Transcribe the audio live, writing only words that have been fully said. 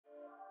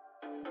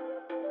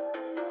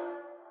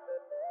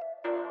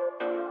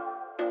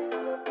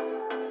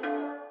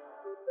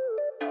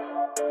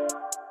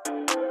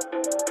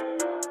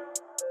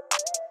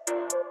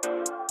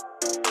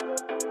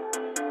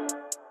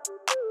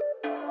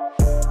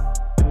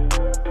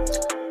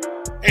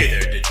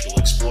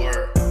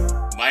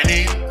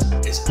name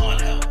is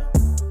Unveiled,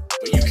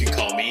 but you can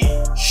call me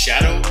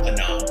Shadow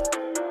Anam,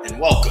 and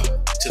welcome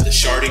to the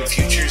Sharding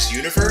Futures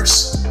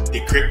universe,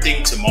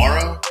 decrypting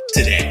tomorrow,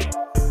 today.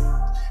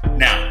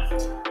 Now,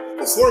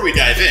 before we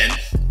dive in,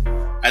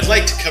 I'd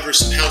like to cover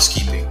some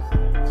housekeeping.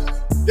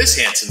 This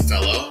handsome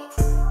fellow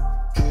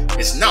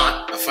is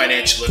not a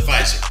financial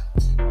advisor,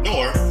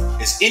 nor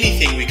is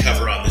anything we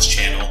cover on this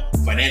channel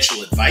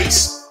financial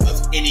advice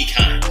of any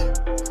kind.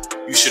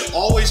 You should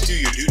always do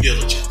your due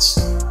diligence,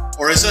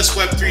 or as us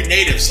Web3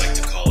 natives like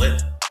to call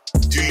it,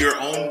 do your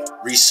own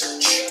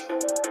research.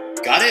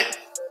 Got it?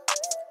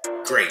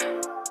 Great.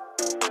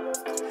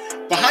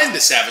 Behind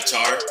this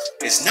avatar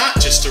is not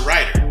just a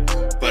writer,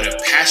 but a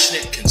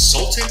passionate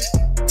consultant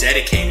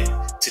dedicated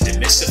to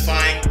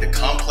demystifying the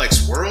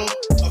complex world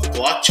of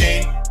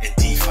blockchain and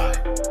DeFi.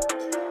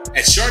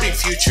 At Sharding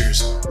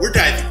Futures, we're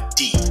diving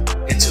deep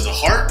into the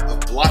heart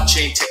of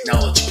blockchain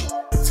technology,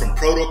 from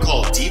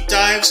protocol deep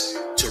dives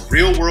to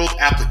real-world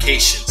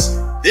applications.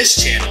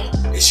 This channel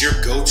is your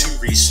go-to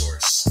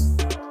resource.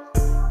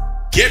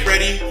 Get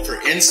ready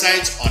for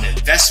insights on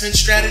investment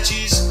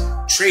strategies,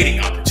 trading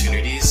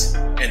opportunities,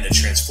 and the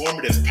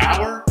transformative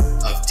power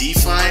of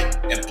DeFi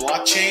and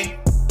blockchain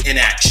in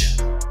action.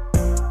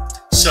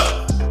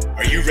 So,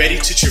 are you ready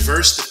to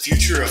traverse the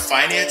future of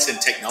finance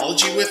and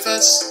technology with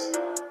us?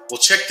 Well,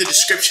 check the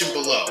description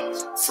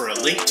below for a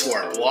link to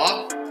our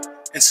blog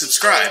and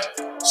subscribe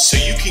so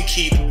you can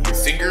keep your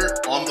finger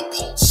on the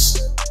pulse.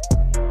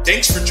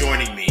 Thanks for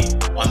joining me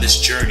on this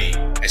journey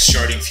at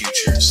Sharding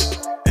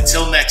Futures.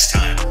 Until next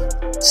time,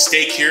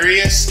 stay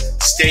curious,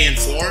 stay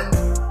informed,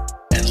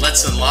 and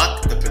let's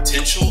unlock the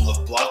potential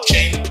of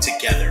blockchain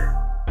together.